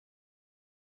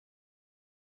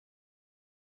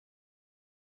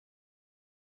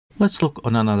Let's look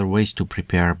on another ways to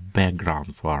prepare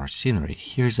background for our scenery.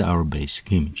 Here's our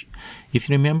basic image. If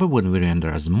you remember, when we render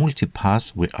as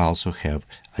multipass, we also have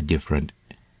a different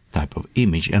type of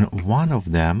image, and one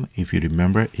of them, if you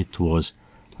remember, it was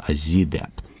a Z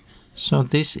depth. So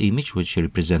this image, which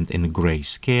represent in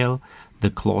grayscale, the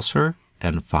closer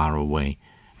and far away,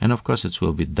 and of course it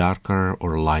will be darker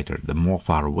or lighter. The more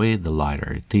far away, the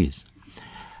lighter it is.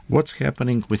 What's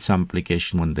happening with some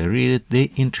application when they read it,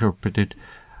 they interpreted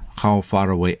how far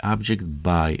away object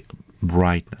by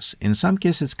brightness. In some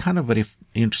cases, it's kind of a very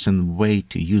interesting way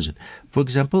to use it. For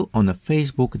example, on a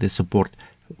Facebook, they support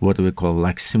what we call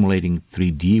like simulating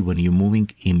 3D, when you're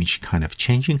moving, image kind of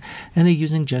changing, and they're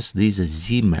using just this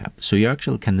Z map. So you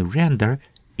actually can render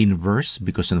inverse,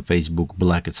 because in Facebook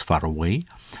black it's far away,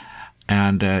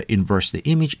 and inverse the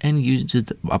image and use it,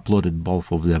 uploaded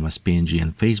both of them as PNG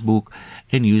in Facebook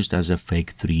and used as a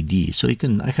fake 3D. So you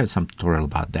can, I have some tutorial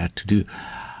about that to do.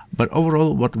 But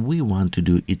overall, what we want to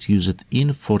do is use it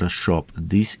in Photoshop,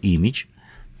 this image,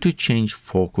 to change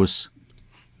focus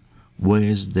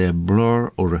with the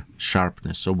blur or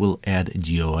sharpness. So we'll add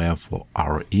DOF for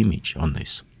our image on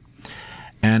this.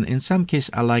 And in some case,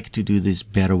 I like to do this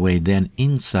better way than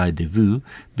inside the Vue,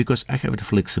 because I have the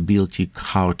flexibility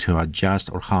how to adjust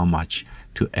or how much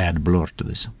to add blur to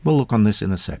this. We'll look on this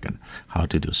in a second, how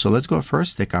to do. So let's go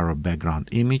first, take our background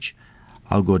image.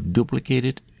 I'll go duplicate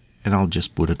it, and I'll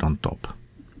just put it on top.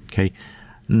 Okay.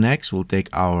 Next, we'll take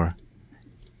our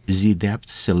Z depth,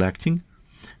 selecting,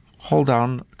 hold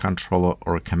down Control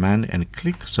or Command and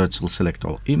click, so it will select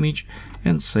all image.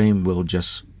 And same, we'll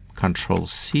just Control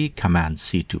C, Command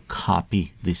C to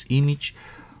copy this image,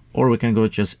 or we can go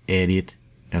just edit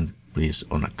and place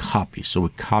on a copy. So we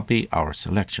copy our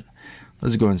selection.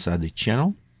 Let's go inside the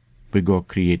channel. We go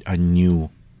create a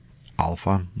new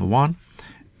alpha 1,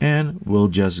 and we'll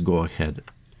just go ahead,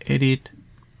 edit,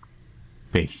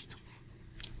 paste.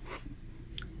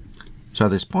 So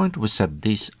at this point, we set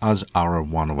this as our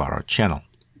one of our channel.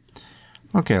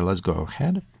 Okay, let's go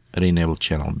ahead, re-enable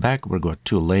channel back. We'll go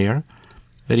to layer,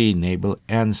 re-enable,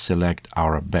 and select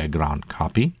our background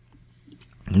copy.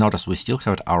 Notice we still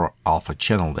have our alpha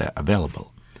channel there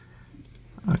available.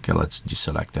 Okay, let's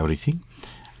deselect everything.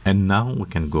 And now we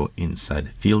can go inside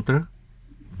filter,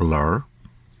 blur,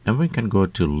 and we can go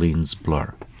to lens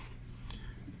blur.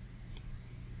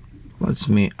 Let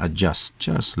me adjust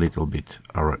just a little bit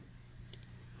our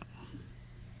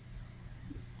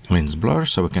lens blur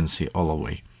so we can see all the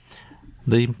way.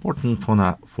 The important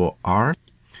for our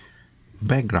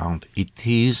background, it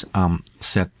is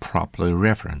set properly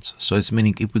reference. So it's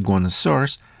meaning if we go on the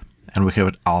source and we have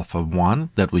it alpha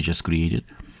 1 that we just created,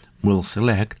 we'll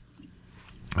select.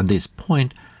 At this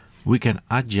point, we can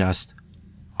adjust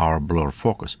our blur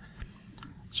focus.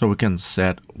 So we can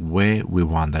set where we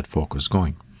want that focus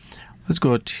going. Let's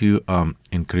go to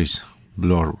increase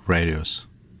blur radius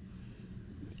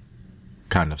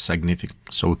kind of significant,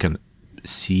 so we can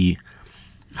see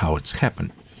how it's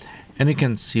happened. And you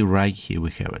can see right here we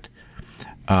have it.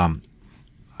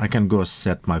 I can go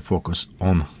set my focus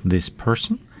on this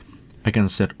person. I can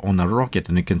set on a rocket,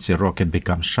 and you can see rocket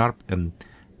become sharp, and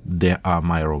there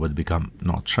my robot become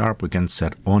not sharp. We can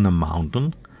set on a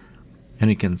mountain, and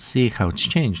you can see how it's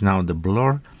changed. Now the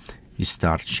blur is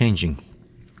start changing.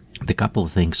 The couple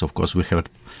of things, of course, we have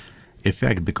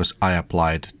effect because I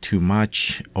applied too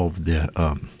much of the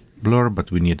blur, but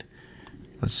we need,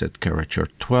 let's set curvature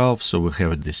 12, so we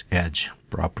have this edge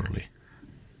properly.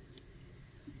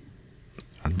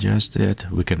 Adjust it.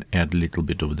 We can add a little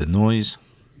bit of the noise,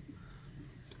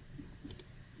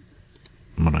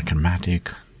 monochromatic.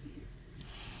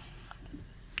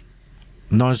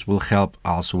 Noise will help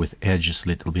also with edges a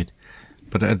little bit,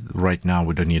 but right now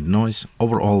we don't need noise.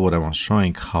 Overall, what I was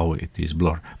showing how it is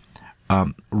blur.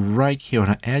 Right here on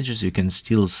the edges, you can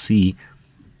still see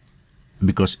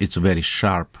because it's very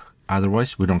sharp.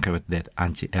 Otherwise, we don't have that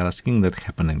anti-aliasing that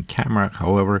happen in camera.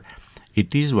 However,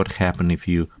 it is what happen if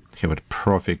you have it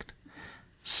perfect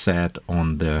set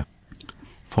on the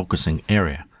focusing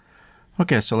area.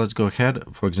 Okay, so let's go ahead.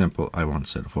 For example, I want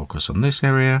to set focus on this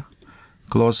area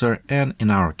closer, and in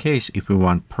our case, if we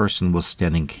want person was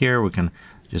standing here, we can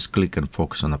just click and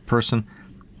focus on a person.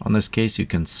 On this case, you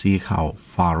can see how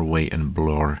far away and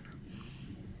blur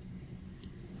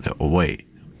the away.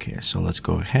 Okay, so let's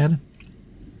go ahead.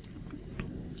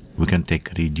 We can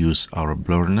reduce our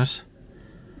blurriness,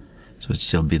 so it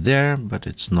still be there, but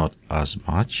it's not as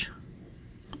much.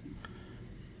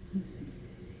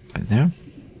 Right there.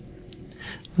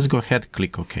 Let's go ahead,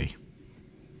 click OK.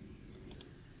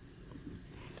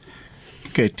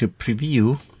 Okay, to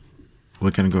preview,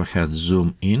 we can go ahead,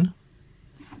 zoom in,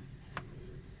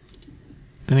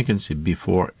 Then you can see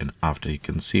before and after. You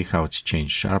can see how it's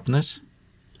changed sharpness.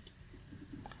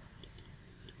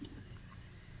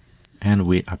 And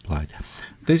we applied.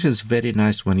 This is very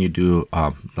nice when you do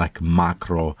like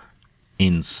macro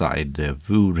inside the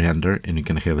Vue render, and you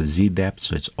can have a Z depth,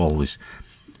 so it's always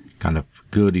kind of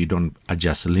good. You don't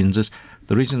adjust lenses.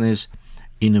 The reason is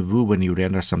in a Vue, when you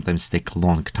render, sometimes take a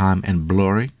long time, and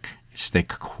blurring it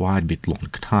takes quite a bit long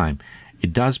time.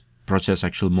 It does process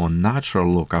actually more natural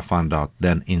look, I found out,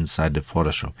 than inside the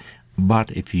Photoshop.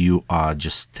 But if you are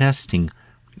just testing,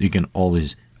 you can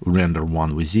always render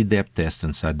one with Z depth, test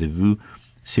inside the Vue,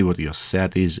 see what your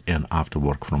set is, and after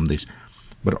work from this.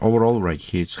 But overall, right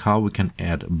here, it's how we can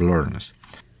add blurriness.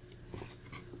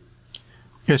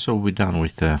 Okay, so we're done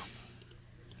with the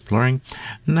blurring.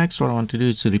 Next, what I want to do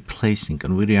is replacing,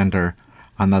 and we render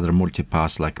another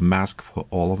multipass like mask for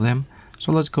all of them.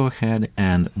 So let's go ahead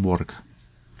and work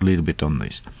a little bit on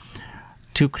this.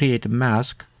 To create a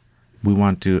mask, we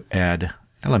want to add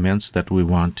elements that we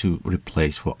want to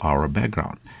replace for our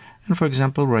background. And for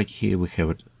example, right here we have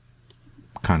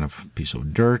a kind of piece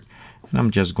of dirt, and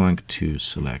I'm just going to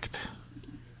select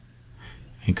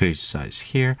increase size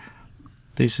here.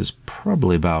 This is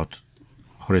probably about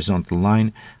horizontal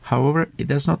line. However, it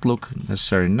does not look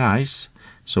necessarily nice,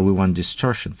 so we want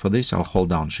distortion. For this, I'll hold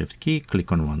down Shift key,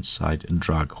 click on one side,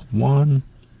 drag one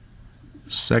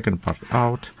second part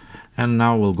out, and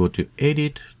now we'll go to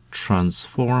Edit,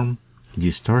 Transform,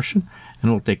 Distortion,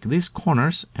 and we'll take these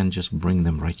corners and just bring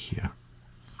them right here.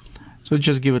 So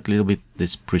just give it a little bit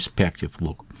this perspective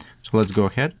look. So let's go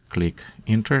ahead, click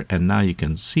Enter, and now you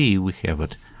can see we have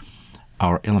it,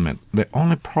 our element. The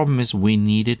only problem is we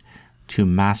needed to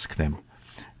mask them.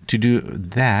 To do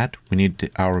that, we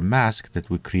need our mask that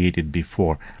we created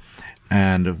before.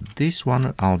 And this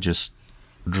one, I'll just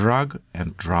drag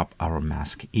and drop our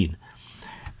mask in.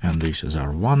 And this is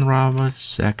our one robot,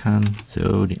 second,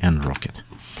 third, and rocket.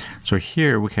 So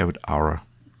here we have our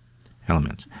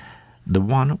elements. The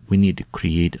one we need to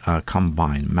create a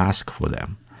combined mask for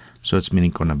them. So it's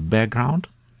meaning on a background,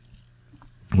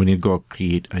 we need to go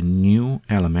create a new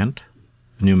element,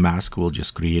 a new mask. We'll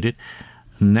just create it.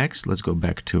 Next, let's go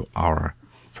back to our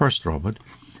first robot,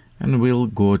 and we'll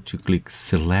go to click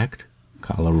Select,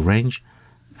 Color Range,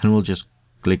 and we'll just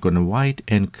click on the white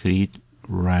and create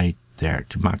right there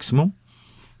to maximum.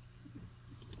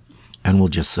 And we'll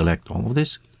just select all of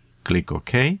this, click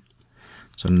OK.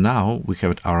 So now we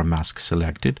have our mask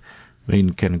selected. We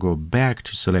can go back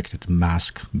to selected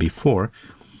mask before,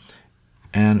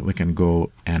 and we can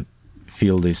go and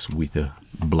fill this with a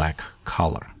black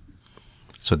color.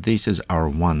 So this is our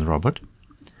one robot.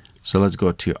 So let's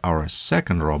go to our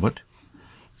second robot.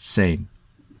 Same,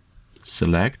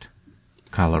 select,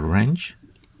 color range.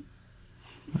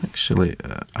 Actually,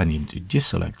 I need to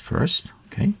deselect first.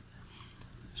 Okay.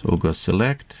 So we'll go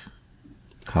select,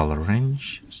 color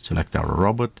range, select our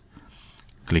robot,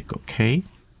 click OK,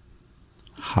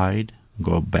 hide,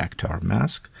 go back to our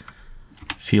mask,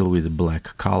 fill with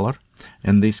black color.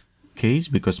 In this case,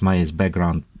 because mine is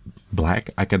background black,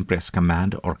 I can press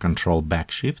Command or Control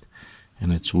Backshift,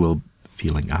 and it will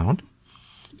filling out.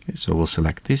 Okay, so we'll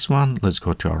select this one. Let's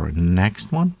go to our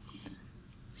next one.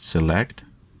 Select,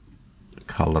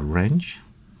 color range.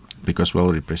 Because we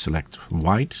already pre-select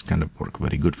white, it's kind of work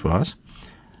very good for us.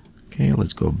 Okay,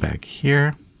 let's go back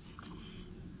here.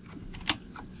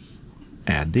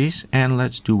 Add this, and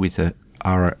let's do with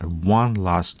our one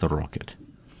last rocket.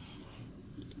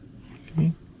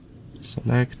 Okay,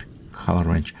 select, color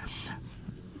range.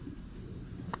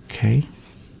 Okay,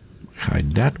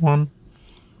 hide that one,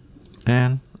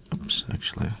 and oops,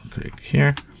 actually click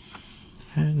here,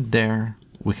 and there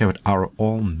we have our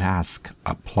all mask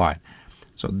applied.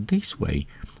 So this way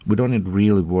we don't need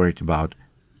really worried about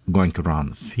going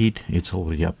around the feet. It's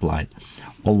already applied.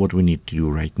 All what we need to do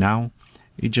right now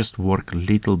is just work a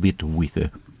little bit with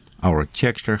our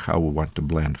texture, how we want to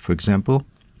blend. For example,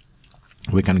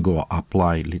 we can go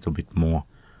apply a little bit more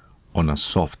on a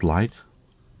soft light.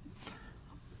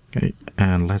 Okay,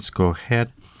 and let's go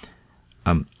ahead,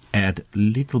 add a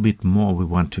little bit more. We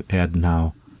want to add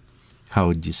now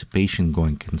how dissipation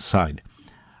going inside.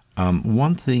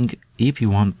 One thing, if you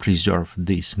want to preserve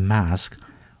this mask,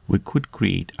 we could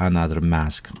create another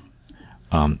mask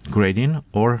gradient,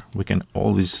 or we can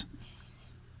always,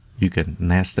 you can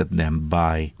nested them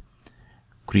by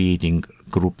creating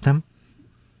group them.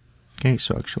 Okay,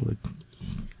 so actually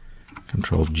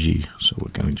Control G, so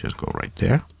we can just go right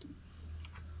there.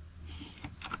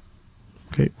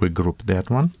 Okay, we group that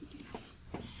one.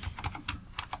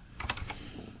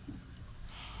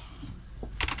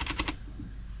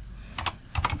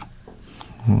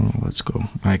 Let's go.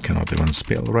 I cannot even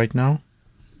spell right now.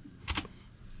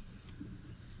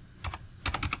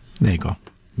 There you go,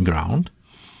 ground.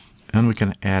 And we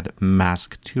can add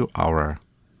mask to our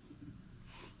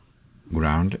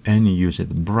ground and use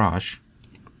it brush.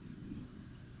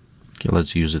 Okay,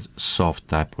 let's use it soft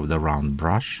type of the round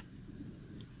brush.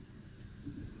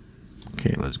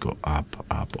 Okay, let's go up,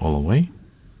 up all the way.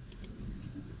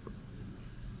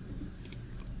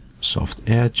 Soft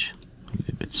edge, a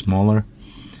little bit smaller.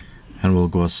 And we'll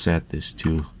go set this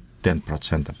to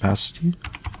 10% opacity.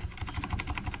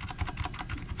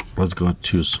 Let's go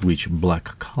to switch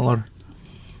black color.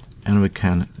 And we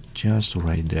can just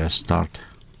right there start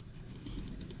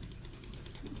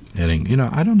adding, you know,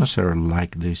 I don't necessarily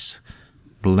like this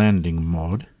blending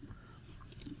mode.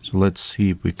 So let's see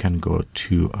if we can go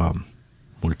to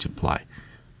multiply.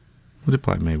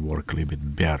 Multiply may work a little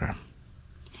bit better.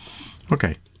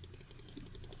 Okay.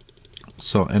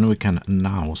 So, and we can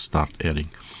now start adding.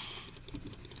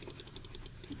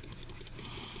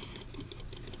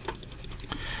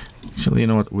 Actually, you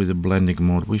know what, with the blending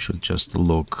mode, we should just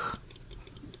look,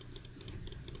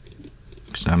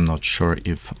 because I'm not sure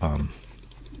if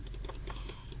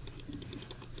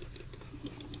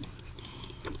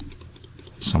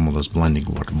some of those blending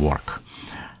would work.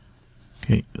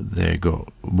 Okay, there you go,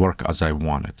 work as I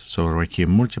want it. So right here,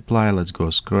 multiply, let's go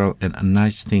scroll, and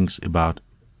nice things about,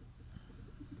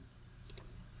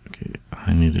 okay,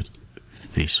 I needed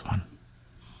this one.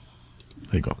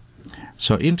 There you go.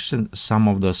 So interesting, some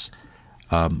of those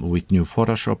with new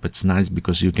Photoshop, it's nice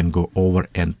because you can go over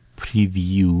and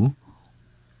preview,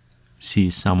 see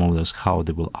some of those, how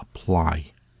they will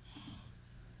apply.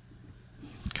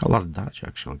 Color dodge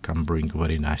actually can bring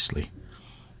very nicely.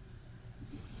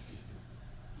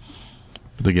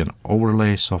 But again,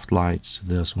 overlay, soft lights,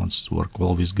 those ones work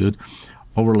always good.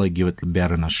 Overlay give it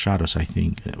better in the shadows, I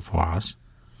think, for us.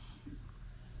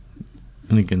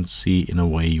 And you can see in a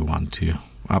way you want to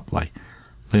apply.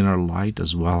 Linear light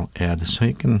as well, add, so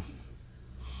you can,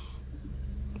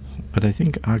 but I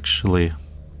think actually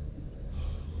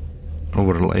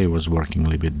overlay was working a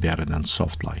little bit better than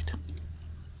soft light.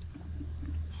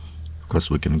 Of course,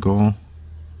 we can go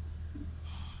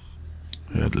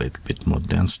add a little bit more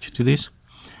density to this.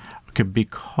 Okay,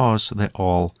 because they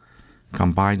all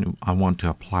combine, I want to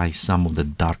apply some of the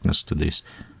darkness to this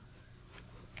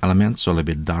element, so a little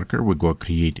bit darker. We go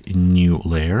create a new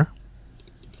layer.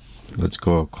 Let's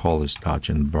go call this dodge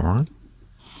and burn.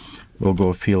 We'll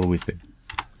go fill with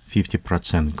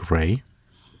 50% gray.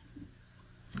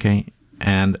 Okay,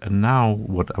 and now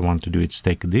what I want to do is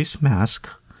take this mask.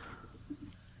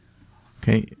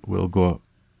 Okay, we'll go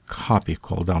copy,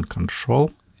 call down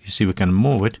Control. You see we can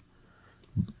move it,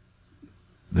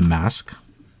 the mask.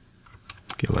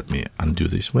 Okay, let me undo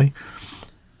this way.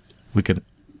 We can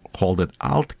hold it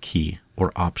Alt key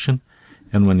or Option,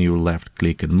 and when you left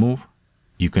click and move,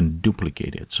 you can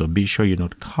duplicate it. So be sure you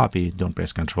don't copy, don't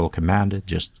press Control Command,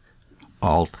 just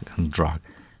Alt and drag.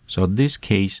 So in this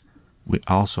case, we're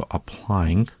also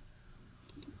applying,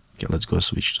 okay, let's go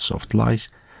switch to soft lights,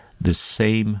 the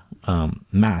same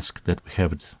mask that we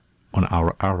have on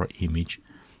our image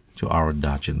to our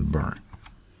dodge and burn.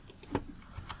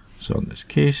 So in this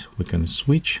case, we can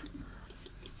switch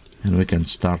and we can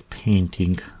start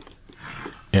painting,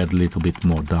 add a little bit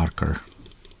more darker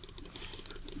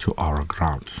to our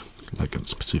ground, like in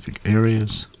specific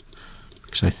areas,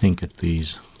 because I think it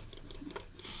is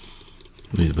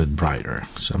a little bit brighter.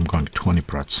 So I'm going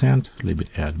 20%, a little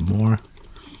bit add more.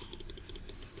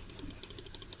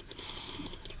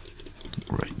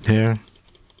 Right there.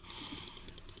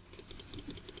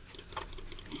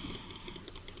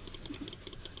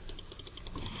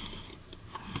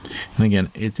 And again,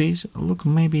 it is, look,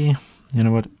 maybe, you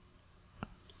know what,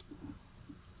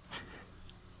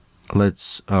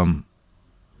 let's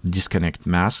disconnect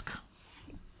mask,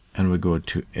 and we go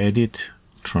to edit,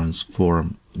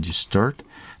 transform, distort.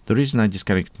 The reason I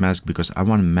disconnect mask because I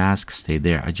want mask stay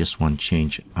there, I just want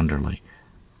change underlay.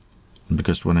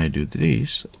 Because when I do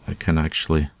this, I can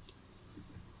actually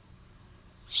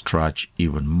stretch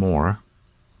even more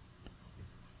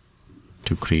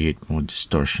to create more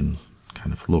distortion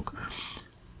kind of look.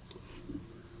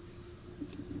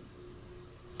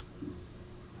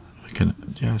 We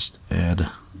can just add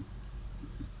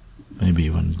maybe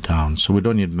even down, so we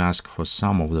don't need mask for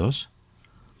some of those,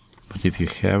 but if you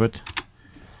have it,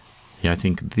 yeah, I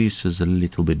think this is a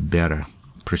little bit better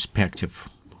perspective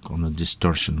on the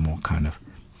distortion, more kind of,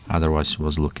 otherwise it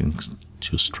was looking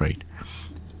too straight.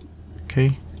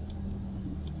 Okay,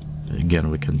 again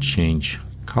we can change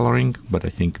coloring, but I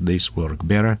think this work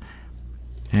better.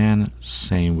 And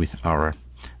same with our,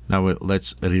 now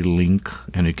let's relink,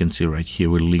 and you can see right here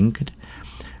we link it.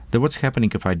 Then what's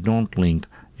happening if I don't link,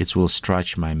 it will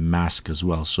stretch my mask as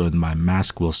well. So my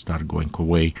mask will start going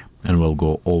away and will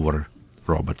go over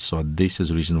robot. So this is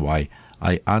the reason why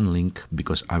I unlink,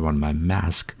 because I want my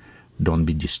mask don't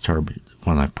be disturbed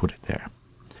when I put it there.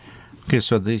 Okay,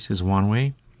 so this is one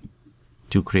way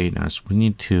to create us.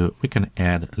 We can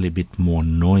add a little bit more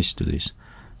noise to this.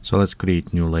 So let's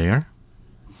create new layer.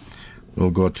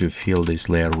 We'll go to fill this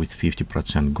layer with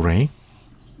 50% gray.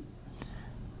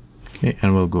 Okay,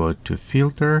 and we'll go to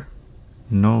filter,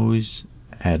 noise,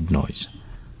 add noise.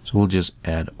 So we'll just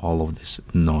add all of this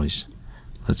noise.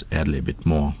 Let's add a little bit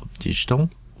more digital.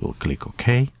 We'll click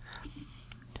OK.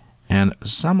 And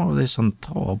some of this on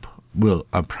top will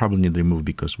probably need to remove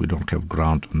because we don't have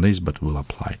ground on this, but we'll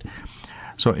apply it.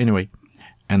 So anyway,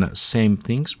 and same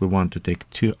things, we want to take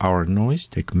to our noise,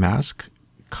 take mask,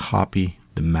 copy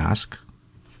the mask,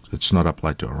 so it's not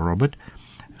applied to our robot,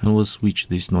 and we'll switch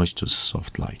this noise to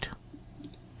soft light.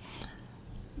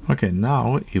 Okay,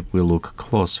 now if we look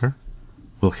closer,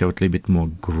 we'll have a little bit more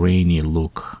grainy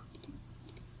look.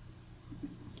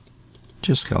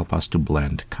 Just help us to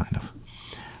blend, kind of.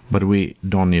 But we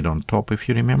don't need on top, if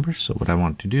you remember. So what I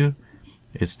want to do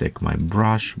is take my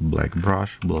brush, black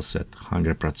brush, we'll set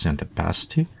 100%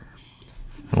 opacity,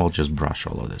 and we'll just brush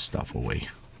all of this stuff away,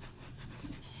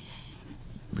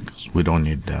 because we don't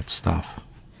need that stuff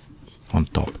on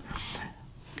top.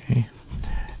 Okay.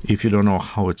 If you don't know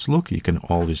how it's look, you can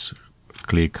always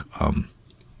click on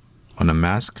a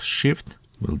mask, Shift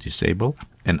will disable,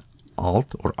 and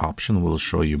Alt or Option will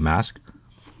show you mask.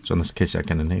 So in this case, I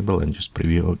can enable and just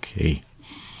preview. Okay,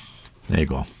 there you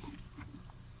go.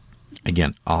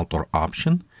 Again, Alt or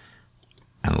Option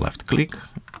and left click,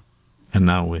 and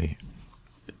now we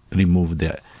remove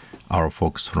our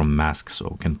focus from mask so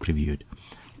we can preview it.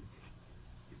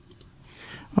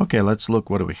 Okay, let's look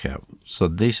what we have. So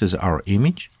this is our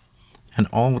image, and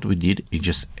all what we did is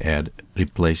just add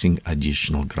replacing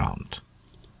additional ground.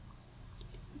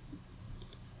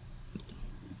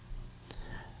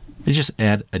 We just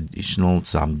add additional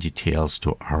some details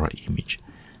to our image.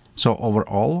 So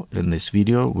overall, in this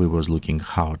video, we was looking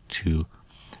how to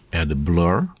add a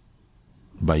blur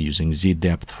by using Z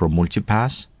depth from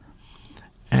multipass,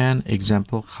 and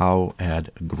example how add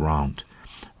ground.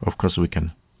 Of course, we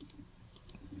can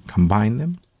combine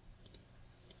them,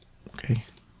 okay,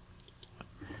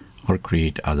 or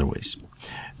create other ways.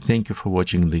 Thank you for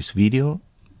watching this video.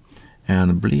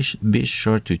 And please be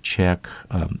sure to check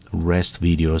rest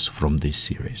videos from this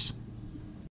series.